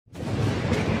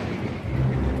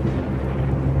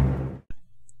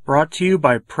Brought to you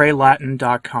by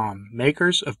PrayLatin.com,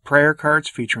 makers of prayer cards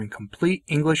featuring complete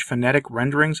English phonetic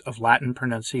renderings of Latin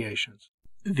pronunciations.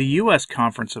 The U.S.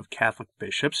 Conference of Catholic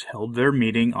Bishops held their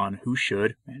meeting on who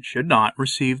should and should not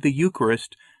receive the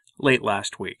Eucharist late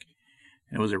last week.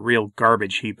 And it was a real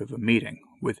garbage heap of a meeting,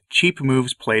 with cheap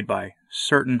moves played by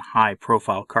certain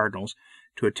high-profile cardinals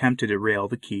to attempt to derail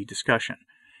the key discussion.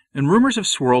 And rumors have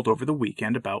swirled over the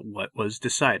weekend about what was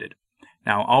decided.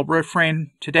 Now, I'll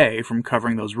refrain today from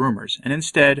covering those rumors, and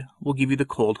instead we'll give you the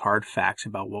cold, hard facts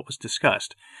about what was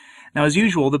discussed. Now, as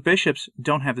usual, the bishops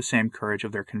don't have the same courage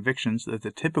of their convictions that the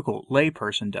typical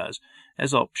layperson does,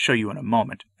 as I'll show you in a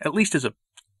moment. At least as a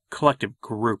collective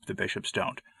group, the bishops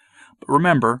don't. But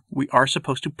remember, we are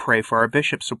supposed to pray for our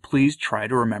bishops, so please try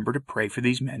to remember to pray for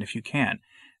these men if you can.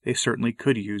 They certainly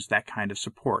could use that kind of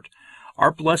support.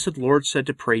 Our blessed Lord said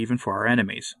to pray even for our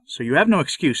enemies, so you have no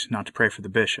excuse not to pray for the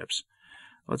bishops.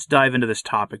 Let's dive into this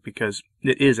topic because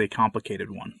it is a complicated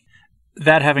one.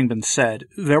 That having been said,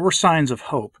 there were signs of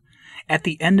hope. At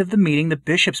the end of the meeting, the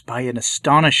bishops, by an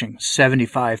astonishing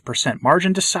 75%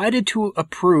 margin, decided to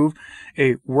approve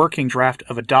a working draft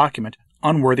of a document,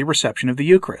 Unworthy Reception of the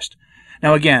Eucharist.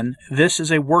 Now again, this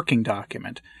is a working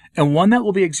document, and one that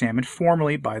will be examined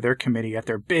formally by their committee at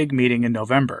their big meeting in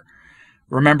November.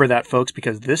 Remember that, folks,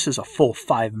 because this is a full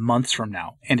 5 months from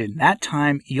now, and in that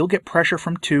time, you'll get pressure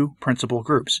from two principal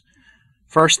groups.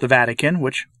 First, the Vatican,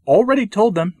 which already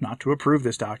told them not to approve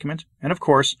this document, and of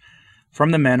course,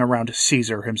 from the men around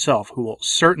Caesar himself, who will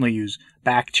certainly use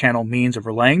back-channel means of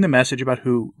relaying the message about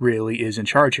who really is in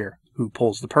charge here, who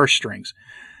pulls the purse strings.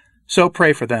 So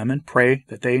pray for them, and pray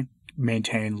that they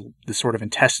maintain the sort of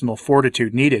intestinal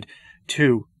fortitude needed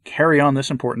to carry on this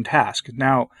important task.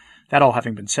 Now, that all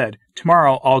having been said,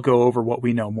 tomorrow I'll go over what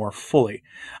we know more fully.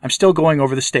 I'm still going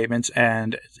over the statements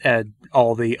and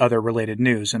all the other related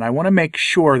news, and I want to make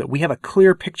sure that we have a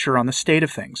clear picture on the state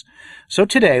of things. So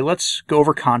today, let's go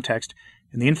over context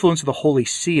and the influence of the Holy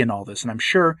See in all this, and I'm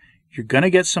sure you're going to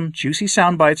get some juicy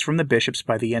sound bites from the bishops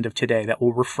by the end of today that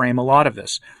will reframe a lot of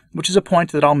this, which is a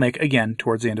point that I'll make again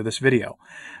towards the end of this video.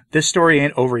 This story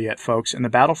ain't over yet, folks, and the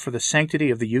battle for the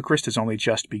sanctity of the Eucharist has only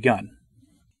just begun.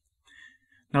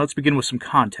 Now let's begin with some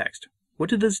context. What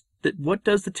does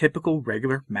the typical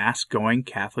regular Mass-going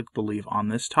Catholic believe on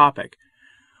this topic?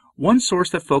 One source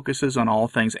that focuses on all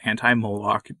things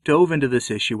anti-Moloch dove into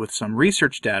this issue with some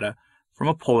research data from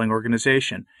a polling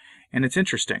organization, and it's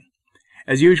interesting.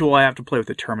 As usual, I have to play with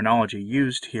the terminology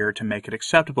used here to make it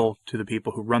acceptable to the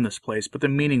people who run this place, but the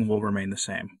meaning will remain the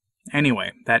same.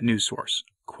 Anyway, that news source,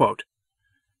 quote,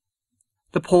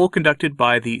 "The poll conducted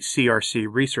by the CRC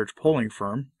research polling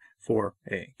firm for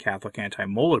a Catholic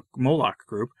anti-Moloch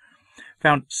group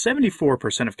found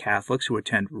 74% of Catholics who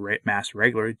attend Mass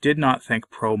regularly did not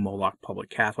think pro-Moloch public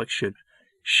Catholics should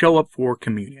show up for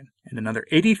communion, and another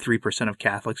 83% of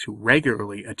Catholics who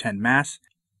regularly attend Mass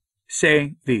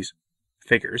say these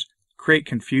figures create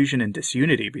confusion and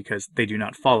disunity because they do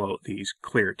not follow these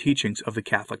clear teachings of the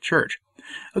Catholic Church.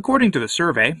 According to the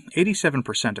survey,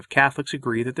 87% of Catholics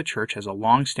agree that the Church has a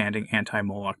long-standing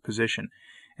anti-Moloch position,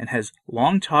 and has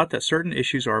long taught that certain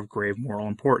issues are of grave moral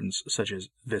importance, such as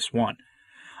this one.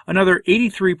 Another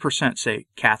 83% say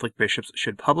Catholic bishops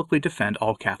should publicly defend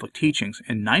all Catholic teachings,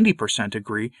 and 90%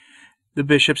 agree the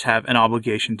bishops have an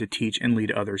obligation to teach and lead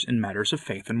others in matters of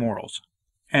faith and morals."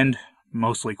 And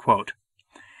mostly quote.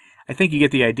 I think you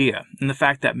get the idea, and the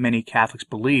fact that many Catholics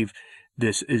believe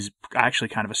this is actually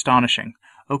kind of astonishing.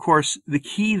 Of course, the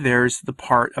key there's the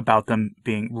part about them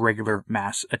being regular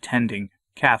Mass-attending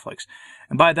Catholics.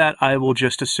 And by that, I will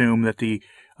just assume that the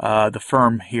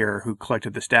firm here who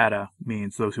collected this data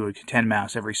means those who would attend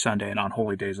Mass every Sunday and on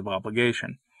holy days of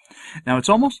obligation. Now, it's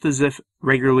almost as if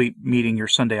regularly meeting your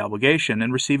Sunday obligation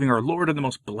and receiving our Lord in the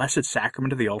most blessed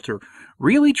sacrament of the altar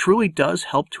really truly does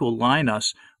help to align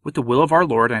us with the will of our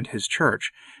Lord and His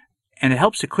Church. And it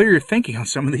helps to clear your thinking on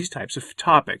some of these types of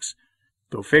topics.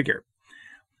 Go figure.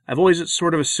 I've always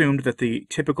sort of assumed that the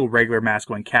typical regular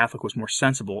Mass-going Catholic was more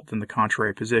sensible than the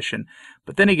contrary position,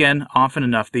 but then again, often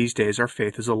enough these days our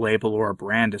faith is a label or a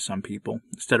brand to some people,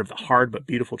 instead of the hard but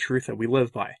beautiful truth that we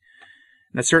live by.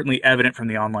 And that's certainly evident from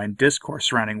the online discourse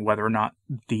surrounding whether or not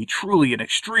the truly and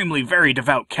extremely very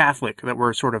devout Catholic that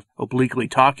we're sort of obliquely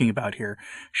talking about here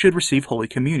should receive Holy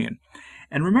Communion.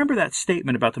 And remember that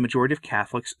statement about the majority of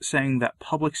Catholics saying that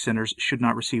public sinners should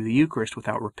not receive the Eucharist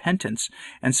without repentance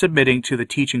and submitting to the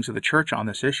teachings of the Church on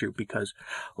this issue, because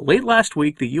late last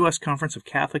week the U.S. Conference of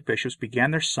Catholic Bishops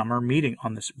began their summer meeting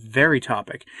on this very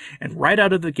topic, and right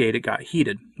out of the gate it got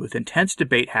heated, with intense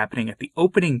debate happening at the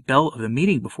opening bell of the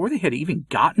meeting before they had even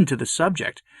gotten to the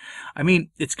subject. I mean,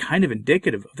 it's kind of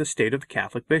indicative of the state of the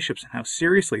Catholic bishops and how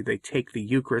seriously they take the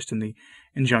Eucharist and the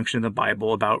injunction in the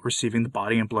Bible about receiving the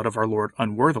body and blood of our Lord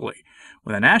unworthily,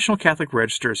 when the National Catholic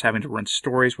Register is having to run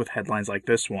stories with headlines like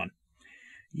this one.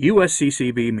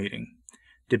 USCCB meeting.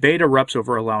 Debate erupts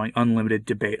over allowing unlimited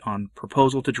debate on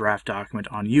proposal to draft document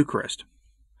on Eucharist.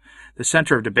 The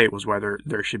center of debate was whether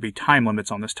there should be time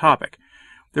limits on this topic.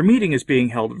 Their meeting is being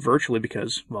held virtually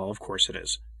because, well, of course it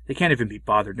is. They can't even be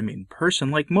bothered to meet in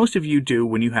person like most of you do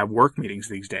when you have work meetings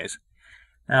these days.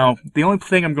 Now, the only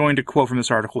thing I'm going to quote from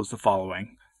this article is the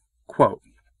following. Quote,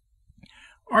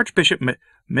 Archbishop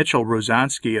Mitchell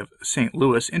Rosansky of St.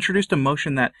 Louis introduced a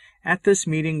motion that at this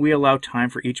meeting we allow time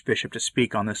for each bishop to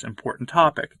speak on this important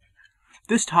topic.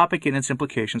 This topic and its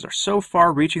implications are so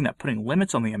far-reaching that putting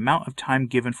limits on the amount of time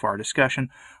given for our discussion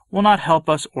will not help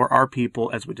us or our people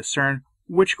as we discern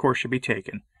which course should be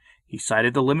taken. He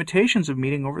cited the limitations of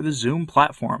meeting over the Zoom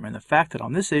platform and the fact that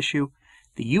on this issue,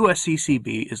 the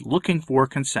USCCB is looking for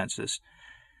consensus.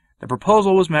 The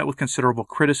proposal was met with considerable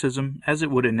criticism, as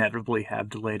it would inevitably have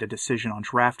delayed a decision on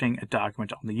drafting a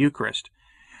document on the Eucharist.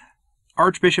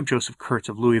 Archbishop Joseph Kurtz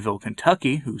of Louisville,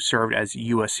 Kentucky, who served as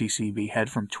USCCB head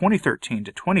from 2013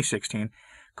 to 2016,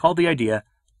 called the idea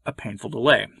a painful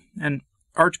delay. And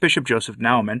Archbishop Joseph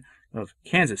Naumann of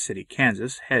Kansas City,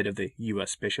 Kansas, head of the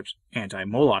U.S. Bishops'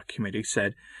 Anti-Moloch Committee,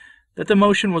 said that the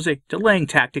motion was a delaying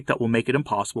tactic that will make it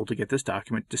impossible to get this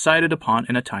document decided upon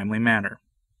in a timely manner.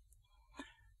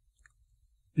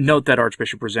 Note that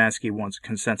Archbishop Rosansky wants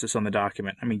consensus on the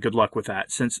document. I mean, good luck with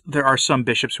that, since there are some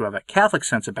bishops who have a Catholic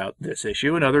sense about this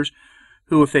issue, and others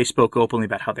who, if they spoke openly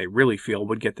about how they really feel,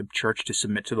 would get the Church to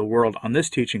submit to the world on this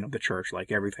teaching of the Church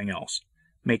like everything else.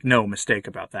 Make no mistake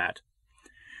about that.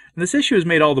 And this issue is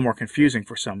made all the more confusing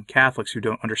for some Catholics who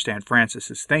don't understand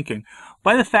Francis's thinking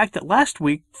by the fact that last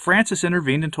week Francis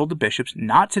intervened and told the bishops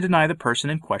not to deny the person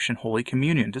in question Holy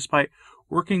Communion, despite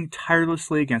working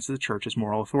tirelessly against the Church's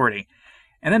moral authority.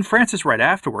 And then Francis right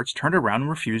afterwards turned around and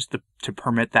refused to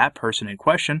permit that person in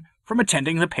question from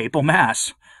attending the papal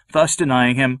Mass, thus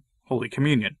denying him Holy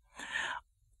Communion.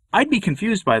 I'd be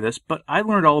confused by this, but I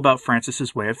learned all about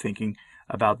Francis's way of thinking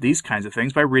about these kinds of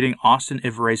things by reading Austin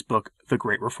Ivere's book, The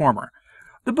Great Reformer.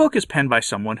 The book is penned by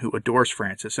someone who adores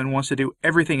Francis and wants to do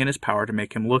everything in his power to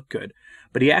make him look good,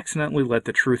 but he accidentally let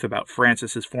the truth about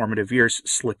Francis's formative years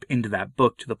slip into that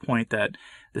book to the point that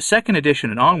the second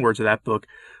edition and onwards of that book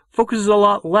focuses a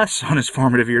lot less on his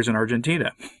formative years in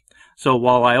Argentina. So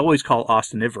while I always call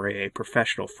Austin Ivere a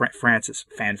professional Francis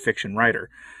fan fiction writer,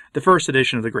 the first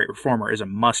edition of The Great Reformer is a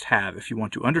must-have if you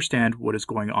want to understand what is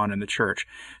going on in the Church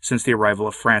since the arrival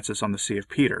of Francis on the See of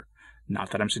Peter.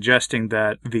 Not that I'm suggesting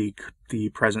that the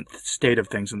present state of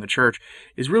things in the Church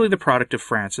is really the product of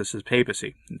Francis's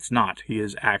papacy. It's not. He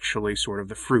is actually sort of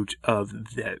the fruit of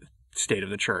the state of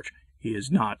the Church. He is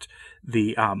not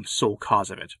the sole cause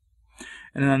of it.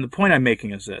 And then the point I'm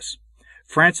making is this.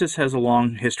 Francis has a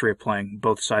long history of playing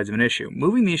both sides of an issue,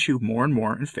 moving the issue more and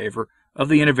more in favor of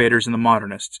the innovators and the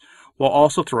modernists, while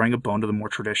also throwing a bone to the more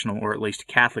traditional or at least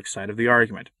Catholic side of the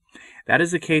argument. That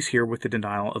is the case here with the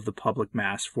denial of the public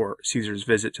Mass for Caesar's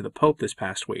visit to the Pope this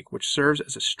past week, which serves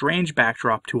as a strange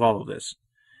backdrop to all of this.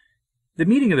 The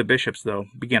meeting of the bishops, though,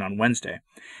 began on Wednesday,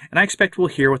 and I expect we'll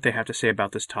hear what they have to say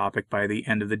about this topic by the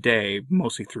end of the day,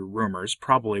 mostly through rumors,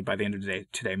 probably by the end of the day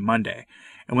today, Monday.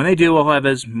 And when they do, we'll have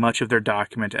as much of their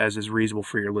document as is reasonable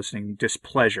for your listening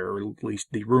displeasure, or at least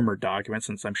the rumored document,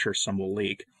 since I'm sure some will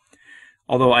leak.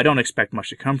 Although I don't expect much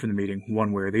to come from the meeting,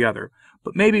 one way or the other,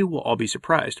 but maybe we'll all be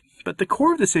surprised. But the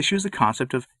core of this issue is the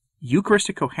concept of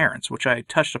Eucharistic coherence, which I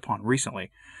touched upon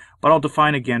recently, but I'll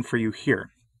define again for you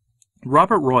here.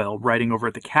 Robert Royal, writing over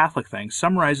at the Catholic Thing,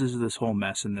 summarizes this whole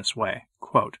mess in this way,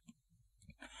 quote,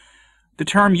 the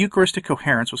term Eucharistic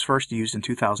coherence was first used in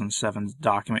 2007's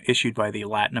document issued by the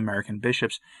Latin American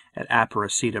bishops at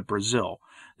Aparecida, Brazil.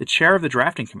 The chair of the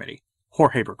drafting committee,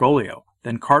 Jorge Bergoglio,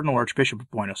 then Cardinal Archbishop of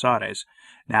Buenos Aires,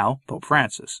 now Pope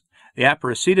Francis. The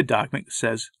Aparecida document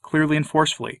says clearly and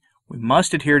forcefully, we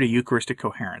must adhere to Eucharistic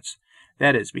coherence.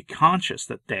 That is, be conscious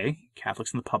that they,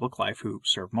 Catholics in the public life who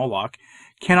serve Moloch,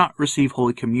 cannot receive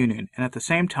Holy Communion and at the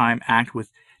same time act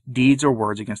with deeds or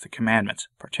words against the commandments,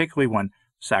 particularly when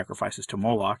sacrifices to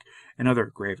Moloch and other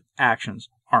grave actions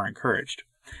are encouraged.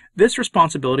 This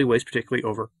responsibility weighs particularly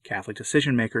over Catholic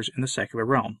decision-makers in the secular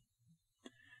realm.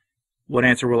 What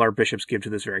answer will our bishops give to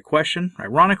this very question?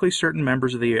 Ironically, certain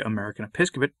members of the American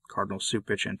Episcopate, Cardinals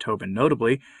Cupich and Tobin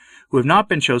notably, who have not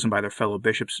been chosen by their fellow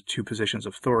bishops to positions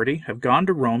of authority, have gone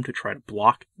to Rome to try to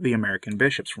block the American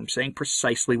bishops from saying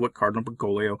precisely what Cardinal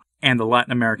Bergoglio and the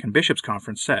Latin American Bishops'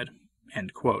 Conference said.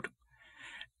 End quote.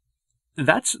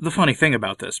 That's the funny thing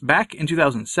about this. Back in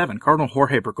 2007, Cardinal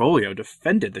Jorge Bergoglio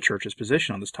defended the Church's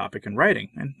position on this topic in writing,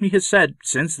 and he has said,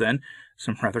 since then,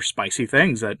 some rather spicy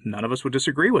things that none of us would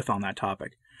disagree with on that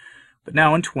topic. But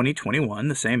now in 2021,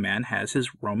 the same man has his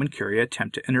Roman Curia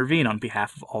attempt to intervene on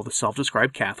behalf of all the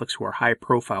self-described Catholics who are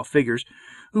high-profile figures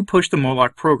who push the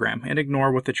Moloch program and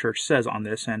ignore what the Church says on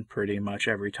this and pretty much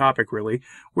every topic, really,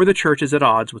 where the Church is at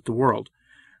odds with the world.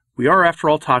 We are, after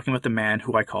all, talking about the man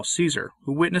who I call Caesar,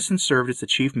 who witnessed and served as the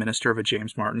chief minister of a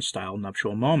James Martin-style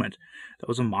nuptial moment that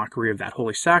was a mockery of that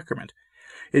holy sacrament.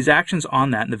 His actions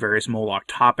on that and the various Moloch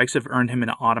topics have earned him an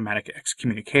automatic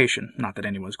excommunication, not that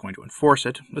anyone is going to enforce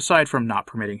it, aside from not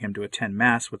permitting him to attend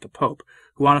Mass with the Pope,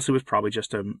 who honestly was probably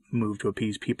just a move to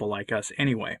appease people like us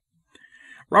anyway.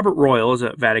 Robert Royal is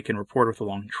a Vatican reporter with a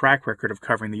long track record of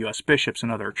covering the U.S. bishops and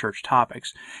other church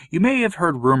topics. You may have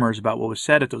heard rumors about what was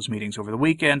said at those meetings over the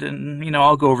weekend, and,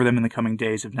 I'll go over them in the coming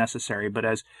days if necessary, but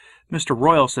as Mr.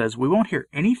 Royal says, we won't hear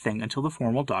anything until the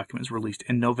formal document is released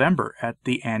in November at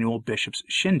the annual Bishops'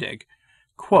 Shindig.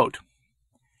 Quote,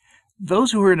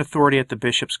 "Those who are in authority at the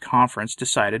Bishops' Conference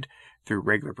decided, through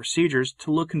regular procedures,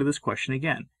 to look into this question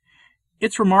again.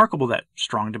 It's remarkable that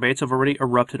strong debates have already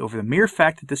erupted over the mere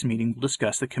fact that this meeting will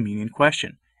discuss the communion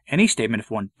question. Any statement, if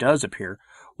one does appear,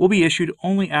 will be issued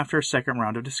only after a second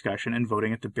round of discussion and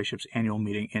voting at the bishops' annual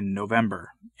meeting in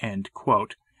November." End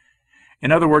quote.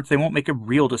 In other words, they won't make a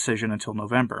real decision until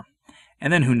November.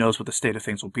 And then who knows what the state of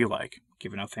things will be like.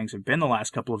 Given how things have been the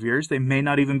last couple of years, they may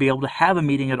not even be able to have a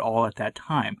meeting at all at that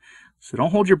time. So don't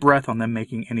hold your breath on them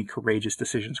making any courageous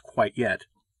decisions quite yet.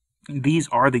 These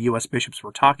are the U.S. bishops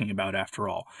we're talking about, after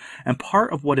all, and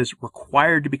part of what is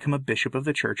required to become a bishop of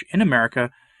the Church in America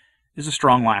is a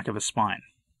strong lack of a spine.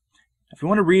 If you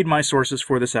want to read my sources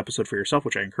for this episode for yourself,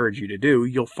 which I encourage you to do,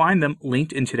 you'll find them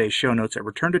linked in today's show notes at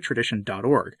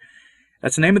returntotradition.org.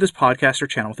 That's the name of this podcast or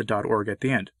channel with the .org at the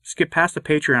end. Skip past the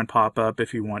Patreon pop-up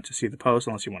if you want to see the post,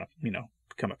 unless you want to,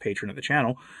 become a patron of the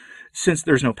channel, since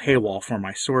there's no paywall for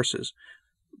my sources.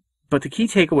 But the key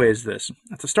takeaway is this.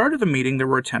 At the start of the meeting, there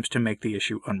were attempts to make the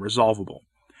issue unresolvable.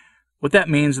 What that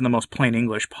means in the most plain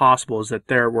English possible is that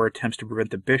there were attempts to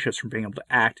prevent the bishops from being able to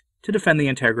act to defend the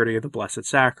integrity of the Blessed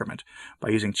Sacrament by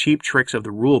using cheap tricks of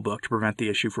the rule book to prevent the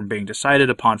issue from being decided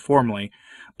upon formally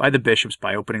by the bishops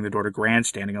by opening the door to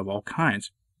grandstanding of all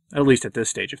kinds, at least at this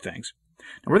stage of things.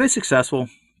 Now, were they successful?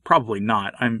 Probably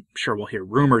not. I'm sure we'll hear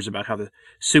rumors about how the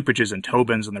Cupiches and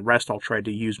Tobins and the rest all tried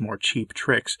to use more cheap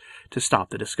tricks to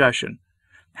stop the discussion.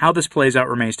 How this plays out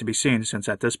remains to be seen, since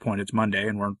at this point it's Monday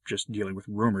and we're just dealing with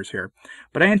rumors here.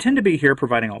 But I intend to be here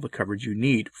providing all the coverage you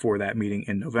need for that meeting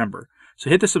in November.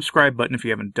 So hit the subscribe button if you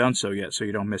haven't done so yet so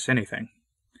you don't miss anything.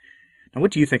 Now,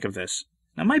 what do you think of this?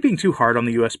 Now, am I being too hard on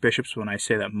the U.S. bishops when I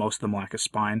say that most of them lack a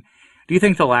spine? Do you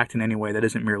think they'll act in any way that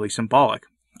isn't merely symbolic?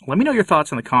 Let me know your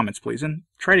thoughts in the comments, please, and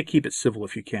try to keep it civil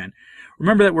if you can.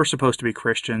 Remember that we're supposed to be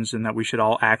Christians and that we should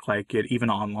all act like it,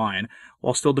 even online,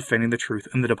 while still defending the truth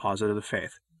and the deposit of the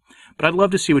faith. But I'd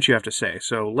love to see what you have to say,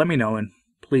 so let me know, and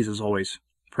please, as always,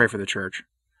 pray for the Church.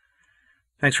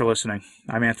 Thanks for listening.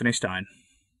 I'm Anthony Stine.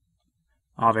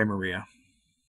 Ave Maria.